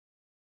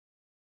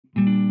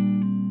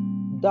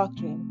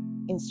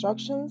Doctrine,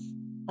 Instructions,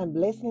 and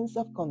Blessings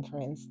of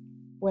Conference.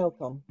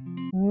 Welcome.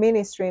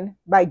 Ministering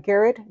by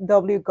Gerrit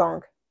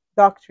Gong.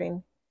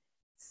 Doctrine.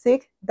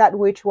 Seek that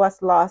which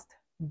was lost,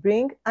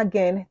 bring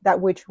again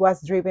that which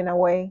was driven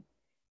away,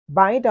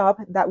 bind up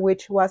that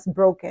which was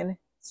broken,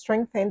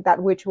 strengthen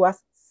that which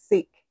was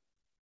sick.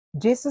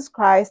 Jesus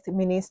Christ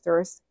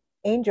ministers,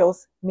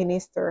 angels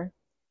minister.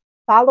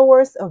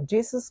 Followers of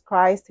Jesus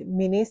Christ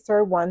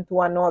minister one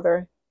to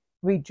another.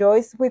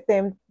 Rejoice with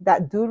them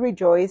that do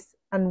rejoice,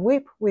 and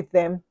weep with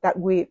them that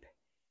weep.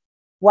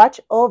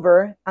 Watch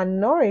over and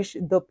nourish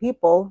the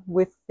people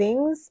with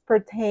things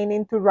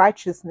pertaining to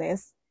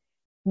righteousness.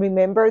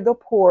 Remember the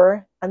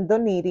poor and the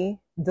needy,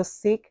 the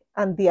sick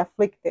and the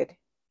afflicted.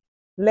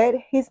 Let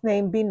his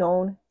name be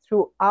known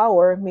through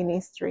our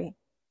ministry.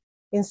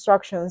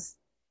 Instructions.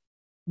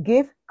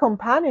 Give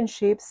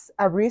companionships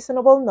a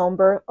reasonable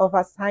number of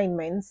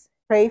assignments,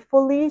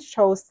 prayerfully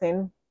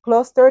chosen,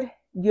 clustered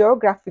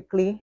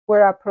geographically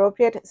where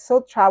appropriate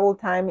so travel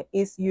time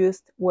is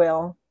used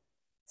well.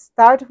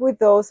 Start with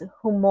those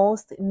who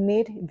most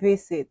need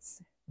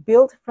visits.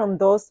 Build from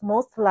those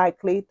most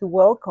likely to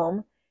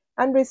welcome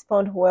and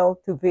respond well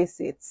to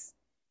visits.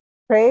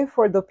 Pray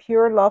for the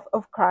pure love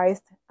of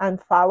Christ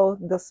and follow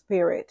the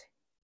Spirit.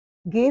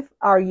 Give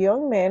our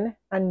young men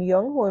and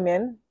young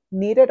women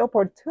needed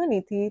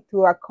opportunity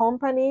to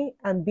accompany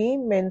and be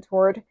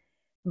mentored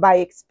by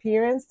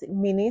experienced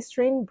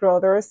ministering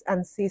brothers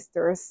and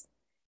sisters.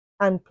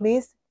 And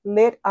please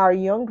let our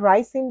young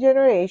rising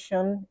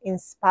generation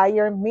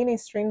inspire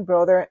ministering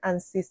brother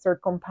and sister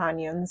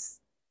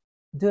companions.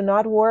 Do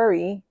not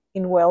worry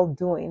in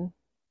well-doing.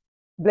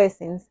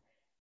 Blessings.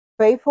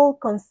 Faithful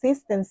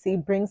consistency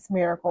brings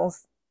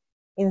miracles.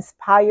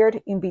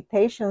 Inspired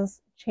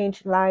invitations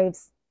change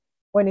lives.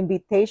 When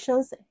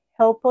invitations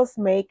help us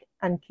make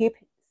and keep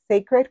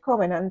sacred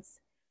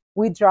covenants,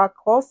 we draw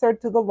closer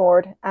to the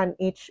Lord and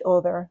each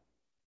other.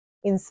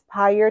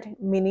 Inspired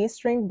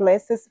ministering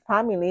blesses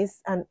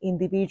families and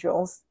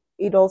individuals.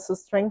 It also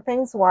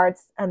strengthens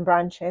wards and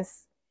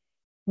branches.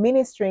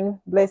 Ministering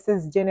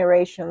blesses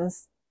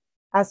generations.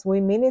 As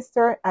we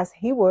minister as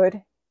He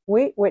would,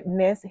 we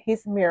witness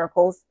His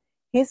miracles,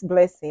 His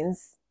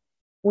blessings.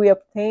 We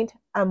obtained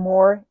a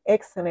more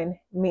excellent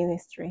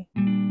ministry.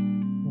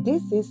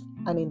 This is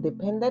an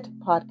independent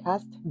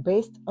podcast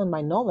based on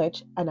my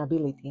knowledge and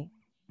ability.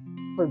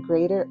 For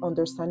greater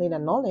understanding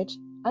and knowledge,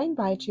 I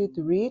invite you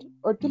to read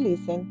or to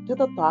listen to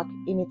the talk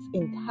in its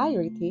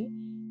entirety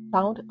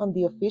found on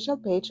the official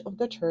page of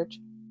the church,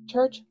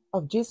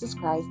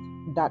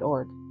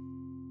 churchofjesuschrist.org.